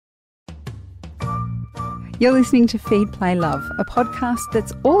You're listening to Feed, Play, Love, a podcast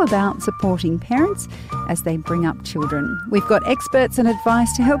that's all about supporting parents as they bring up children. We've got experts and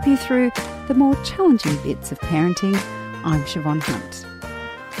advice to help you through the more challenging bits of parenting. I'm Siobhan Hunt.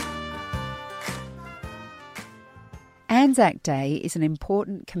 ANZAC Day is an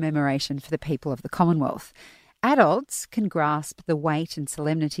important commemoration for the people of the Commonwealth. Adults can grasp the weight and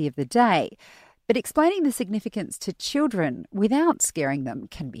solemnity of the day, but explaining the significance to children without scaring them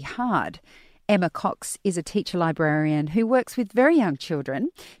can be hard. Emma Cox is a teacher-librarian who works with very young children.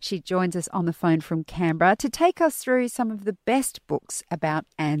 She joins us on the phone from Canberra to take us through some of the best books about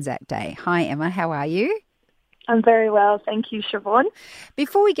ANZAC Day. Hi Emma, how are you? I'm very well, thank you, Siobhan.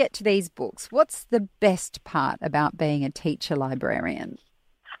 Before we get to these books, what's the best part about being a teacher-librarian?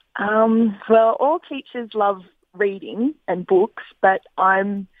 Well, all teachers love reading and books, but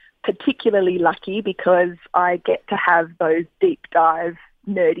I'm particularly lucky because I get to have those deep dive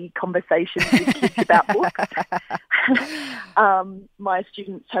nerdy conversations with kids about books. My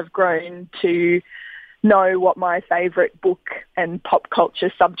students have grown to know what my favourite book and pop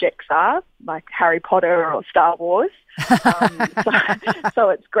culture subjects are, like Harry Potter or Star Wars. So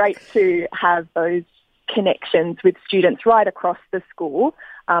it's great to have those connections with students right across the school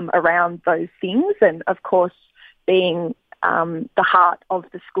around those things. And of course, being the heart of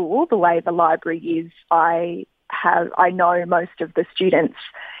the school, the way the library is, I know most of the students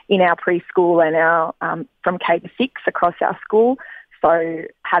in our preschool and our from K to 6 across our school. So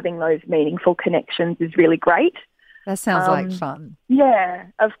having those meaningful connections is really great. That sounds like fun. Yeah,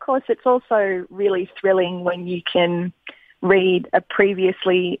 of course. It's also really thrilling when you can read a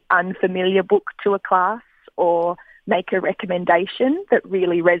previously unfamiliar book to a class or make a recommendation that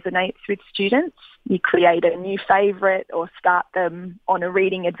really resonates with students. You create a new favourite or start them on a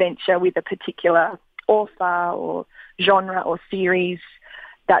reading adventure with a particular author or genre or series.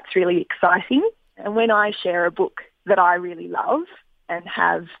 That's really exciting. And when I share a book that I really love and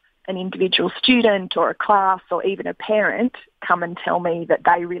have an individual student or a class or even a parent come and tell me that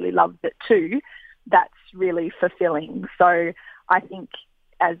they really loved it too, that's really fulfilling. So I think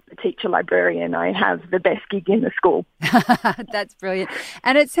as a teacher librarian, I have the best gig in the school. That's brilliant.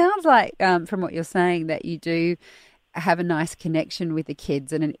 And it sounds like, from what you're saying, that you do have a nice connection with the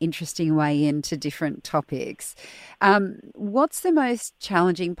kids and an interesting way into different topics. What's the most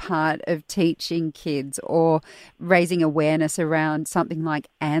challenging part of teaching kids or raising awareness around something like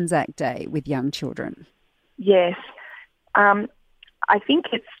ANZAC Day with young children? Yes. I think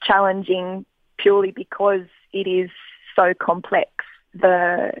it's challenging purely because it is so complex.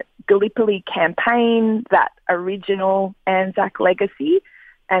 The Gallipoli campaign, that original ANZAC legacy,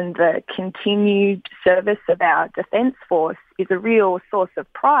 and the continued service of our Defence Force is a real source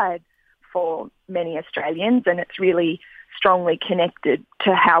of pride for many Australians, and it's really strongly connected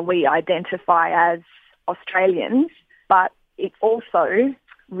to how we identify as Australians. But it's also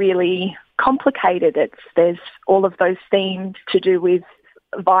really complicated. There's all of those themes to do with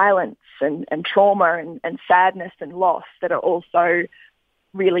violence and trauma and sadness and loss that are also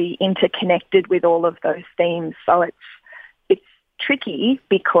really interconnected with all of those themes. So it's tricky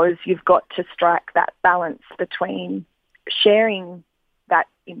because you've got to strike that balance between sharing that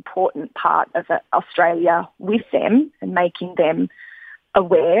important part of Australia with them and making them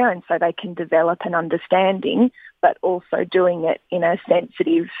aware and so they can develop an understanding, but also doing it in a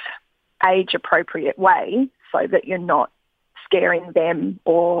sensitive, age-appropriate way so that you're not scaring them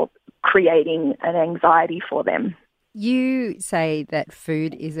or creating an anxiety for them. You say that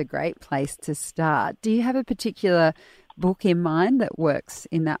food is a great place to start. Do you have a particular book in mind that works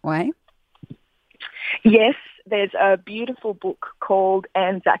in that way? Yes, there's a beautiful book called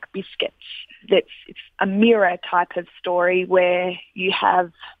ANZAC Biscuits. It's a mirror type of story where you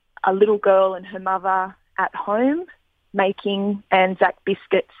have a little girl and her mother at home making ANZAC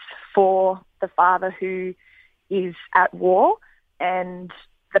biscuits for the father who is at war, and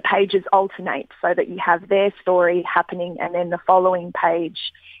the pages alternate so that you have their story happening and then the following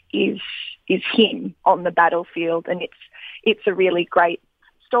page is him on the battlefield. And it's a really great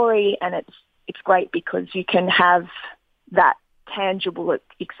story, and it's great because you can have that tangible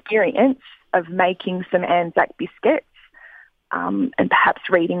experience of making some ANZAC biscuits and perhaps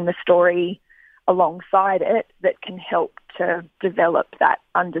reading the story alongside it that can help to develop that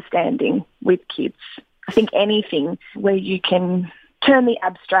understanding with kids. I think anything where you can turn the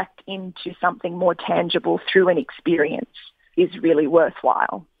abstract into something more tangible through an experience is really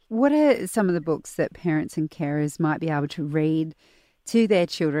worthwhile. What are some of the books that parents and carers might be able to read to their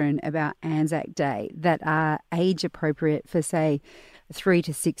children about ANZAC Day that are age appropriate for, say, 3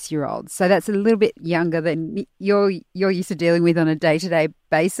 to 6 year olds? So that's a little bit younger than you're used to dealing with on a day-to-day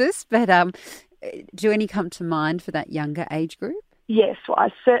basis. But do any come to mind for that younger age group? Yes, well,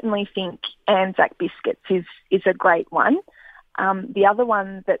 I certainly think ANZAC Biscuits is a great one. The other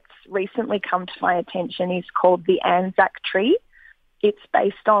one that's recently come to my attention is called the ANZAC Tree. It's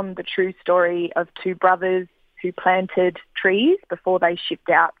based on the true story of two brothers who planted trees before they shipped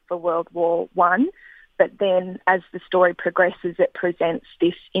out for World War I. But then as the story progresses, it presents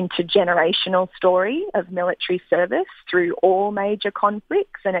this intergenerational story of military service through all major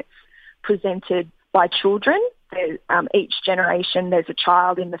conflicts, and it's presented by children. Each generation there's a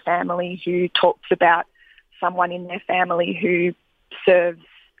child in the family who talks about someone in their family who serves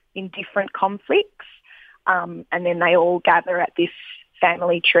in different conflicts, and then they all gather at this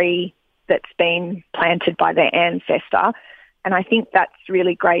family tree that's been planted by their ancestor. And I think that's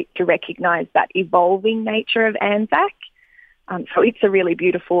really great to recognise that evolving nature of ANZAC. So it's a really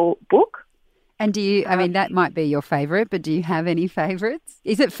beautiful book. And do you, I mean, that might be your favourite, but do you have any favourites?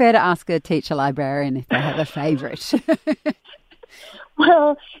 Is it fair to ask a teacher librarian if they have a favourite?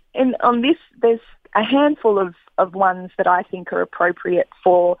 Well, on this, there's a handful of ones that I think are appropriate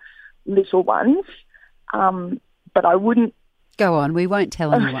for little ones, but I wouldn't. Go on, we won't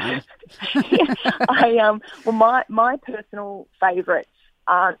tell anyone. My personal favourites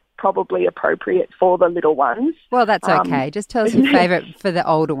aren't probably appropriate for the little ones. Well, that's okay. Just tell us your favourite for the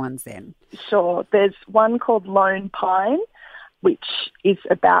older ones then. Sure. There's one called Lone Pine, which is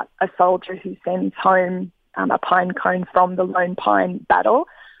about a soldier who sends home a pine cone from the Lone Pine battle.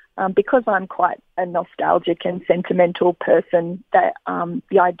 Because I'm quite a nostalgic and sentimental person, that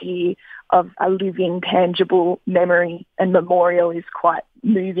the idea of a living, tangible memory and memorial is quite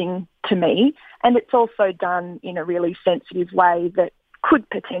moving to me. And it's also done in a really sensitive way that could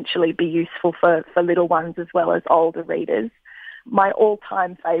potentially be useful for little ones as well as older readers. My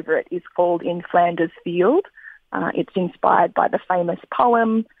all-time favourite is called In Flanders Field. It's inspired by the famous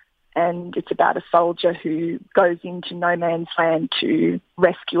poem, and it's about a soldier who goes into no man's land to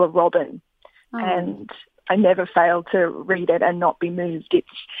rescue a robin. Oh. And I never fail to read it and not be moved.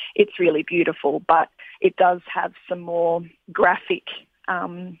 It's really beautiful, but it does have some more graphic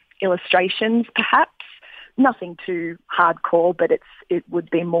illustrations, perhaps. Nothing too hardcore, but it would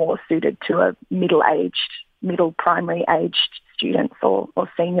be more suited to a middle primary aged students or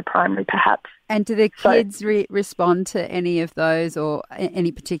senior primary, perhaps. And do the kids respond to any of those or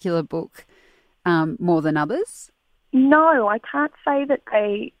any particular book more than others? No, I can't say that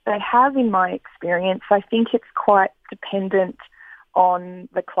they have in my experience. I think it's quite dependent on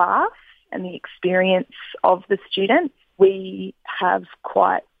the class and the experience of the students. We have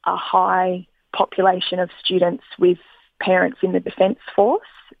quite a high population of students with parents in the Defence Force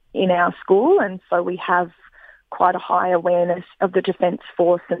in our school, and so we have quite a high awareness of the Defence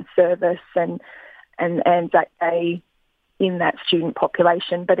Force and service and ANZAC Day in that student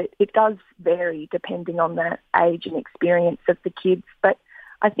population. But it does vary depending on the age and experience of the kids. But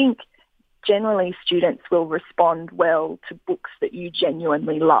I think generally students will respond well to books that you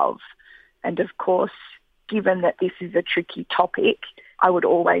genuinely love. And of course, given that this is a tricky topic, I would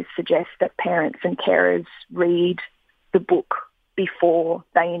always suggest that parents and carers read the book before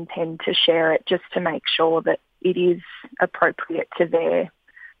they intend to share it, just to make sure that it is appropriate to their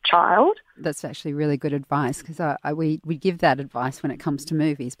child. That's actually really good advice, because we give that advice when it comes to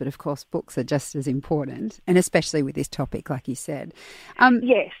movies, but of course books are just as important, and especially with this topic, like you said.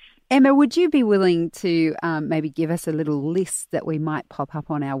 Yes. Emma, would you be willing to maybe give us a little list that we might pop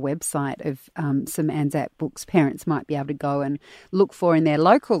up on our website of some ANZAC books parents might be able to go and look for in their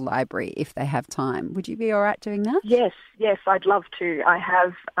local library if they have time? Would you be all right doing that? Yes, I'd love to. I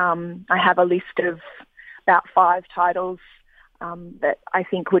have a list of about 5 titles that I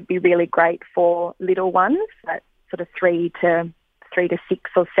think would be really great for little ones, that sort of 3 to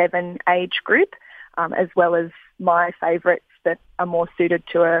 6 or 7 age group, as well as my favourites that are more suited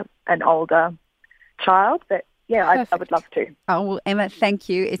to an older child. But yeah, I would love to. Oh, well, Emma, thank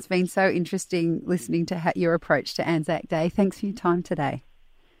you. It's been so interesting listening to your approach to ANZAC Day. Thanks for your time today.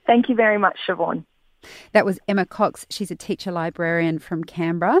 Thank you very much, Siobhan. That was Emma Cox. She's a teacher librarian from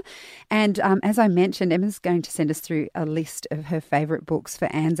Canberra. And as I mentioned, Emma's going to send us through a list of her favourite books for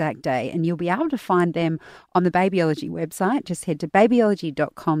ANZAC Day, and you'll be able to find them on the Babyology website. Just head to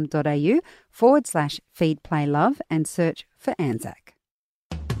babyology.com.au/Feed Play Love and search for ANZAC.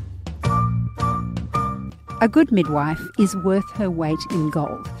 A good midwife is worth her weight in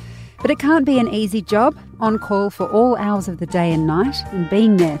gold. But it can't be an easy job, on call for all hours of the day and night and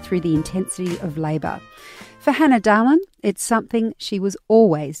being there through the intensity of labour. For Hannah Darlin, it's something she was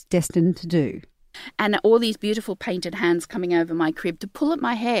always destined to do. And all these beautiful painted hands coming over my crib to pull at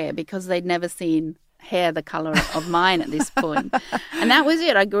my hair because they'd never seen hair the colour of mine at this point. And that was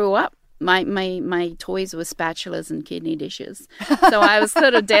it. I grew up my toys were spatulas and kidney dishes. So I was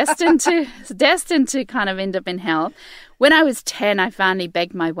sort of destined to kind of end up in hell. When I was 10, I finally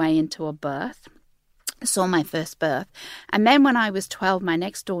begged my way into a birth. Saw my first birth. And then when I was 12, my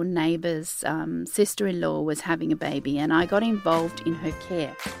next door neighbour's sister-in-law was having a baby, and I got involved in her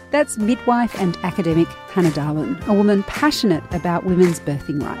care. That's midwife and academic Hannah Darwin, a woman passionate about women's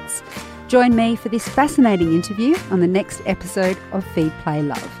birthing rights. Join me for this fascinating interview on the next episode of Feed, Play,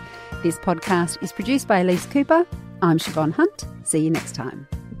 Love. This podcast is produced by Elise Cooper. I'm Siobhan Hunt. See you next time.